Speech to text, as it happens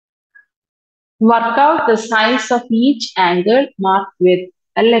Work out the size of each angle marked with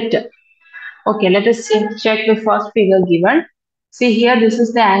a letter. Okay, let us check the first figure given. See here, this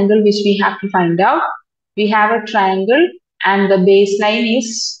is the angle which we have to find out. We have a triangle and the baseline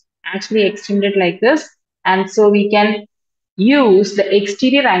is actually extended like this. And so we can use the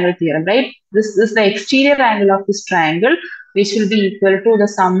exterior angle theorem, right? This is the exterior angle of this triangle, which will be equal to the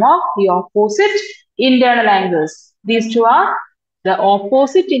sum of the opposite internal angles. These two are the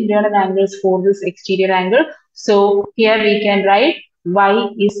opposite internal angles for this exterior angle. So here we can write y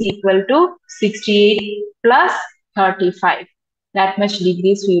is equal to 68 plus 35. That much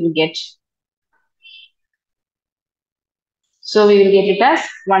degrees we will get. So we will get it as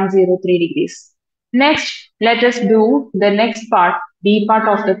 103 degrees. Next, let us do the next part, B part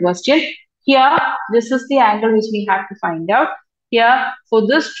of the question. Here, this is the angle which we have to find out. Here, for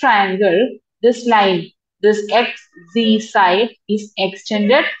this triangle, this line, this XZ side is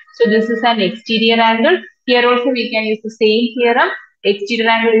extended. So this is an exterior angle. Here also we can use the same theorem. Exterior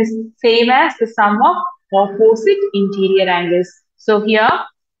angle is same as the sum of opposite interior angles. So here,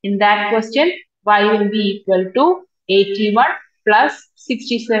 in that question, y will be equal to 81 plus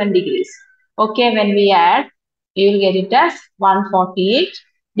 67 degrees. Okay, when we add, we will get it as 148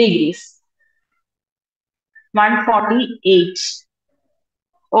 degrees. 148.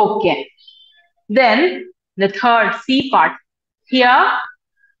 Okay. Then the third C part. Here,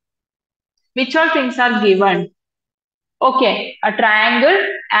 which all things are given? Okay, a triangle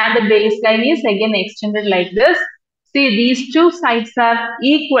and the baseline is again extended like this. See, these two sides are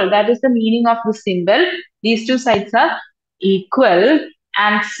equal. That is the meaning of the symbol. These two sides are equal.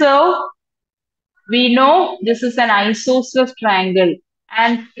 And so, we know this is an isosceles triangle.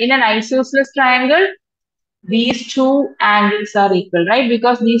 And in an isosceles triangle, these two angles are equal, right?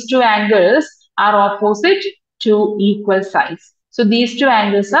 Because these two angles are opposite to equal sides. So, these two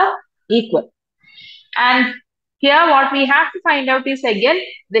angles are equal. And here what we have to find out is again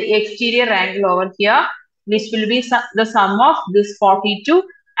the exterior angle over here, which will be the sum of this 42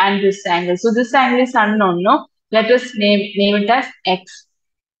 and this angle. So this angle is unknown, no? Let us name it as x.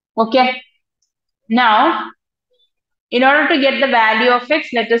 Okay. Now, in order to get the value of x,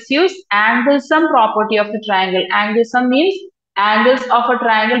 let us use angle sum property of the triangle. Angle sum means angles of a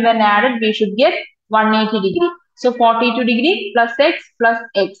triangle when added, we should get 180 degree. So 42 degree plus x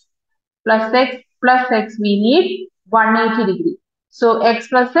plus x, we need 180 degree. So x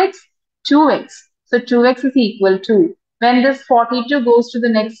plus x, 2x. So 2x is equal to, when this 42 goes to the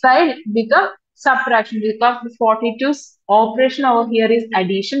next side, it becomes subtraction because the 42's operation over here is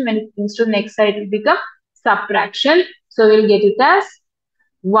addition. When it comes to the next side, it becomes subtraction. So we'll get it as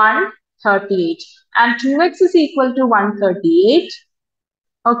 138. And 2x is equal to 138.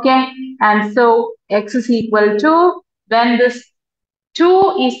 Okay. And so x is equal to, when this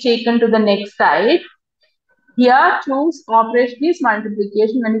 2 is taken to the next side. Here, 2's operation is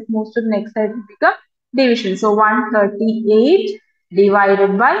multiplication. When it moves to the next side, it becomes division. So, 138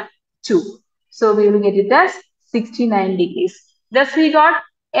 divided by 2. So, we will get it as 69 degrees. Thus, we got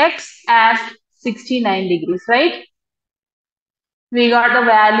x as 69 degrees, right? We got the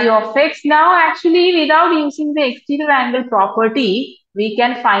value of x. Now, actually, without using the exterior angle property, we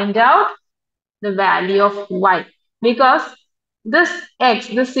can find out the value of y. Because this x,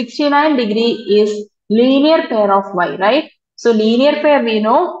 this 69 degree is linear pair of y, right? So linear pair, we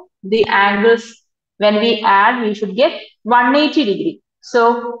know the angles, when we add, we should get 180 degree.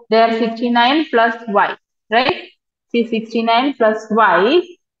 So there 69 plus y, right? See, 69 plus y,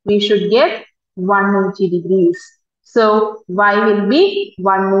 we should get 180 degrees. So y will be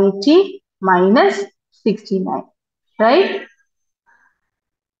 180 minus 69, right?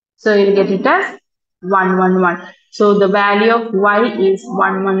 So you'll get it as 111. So the value of y is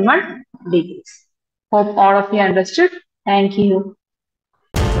 111 degrees. Hope all of you understood. Thank you.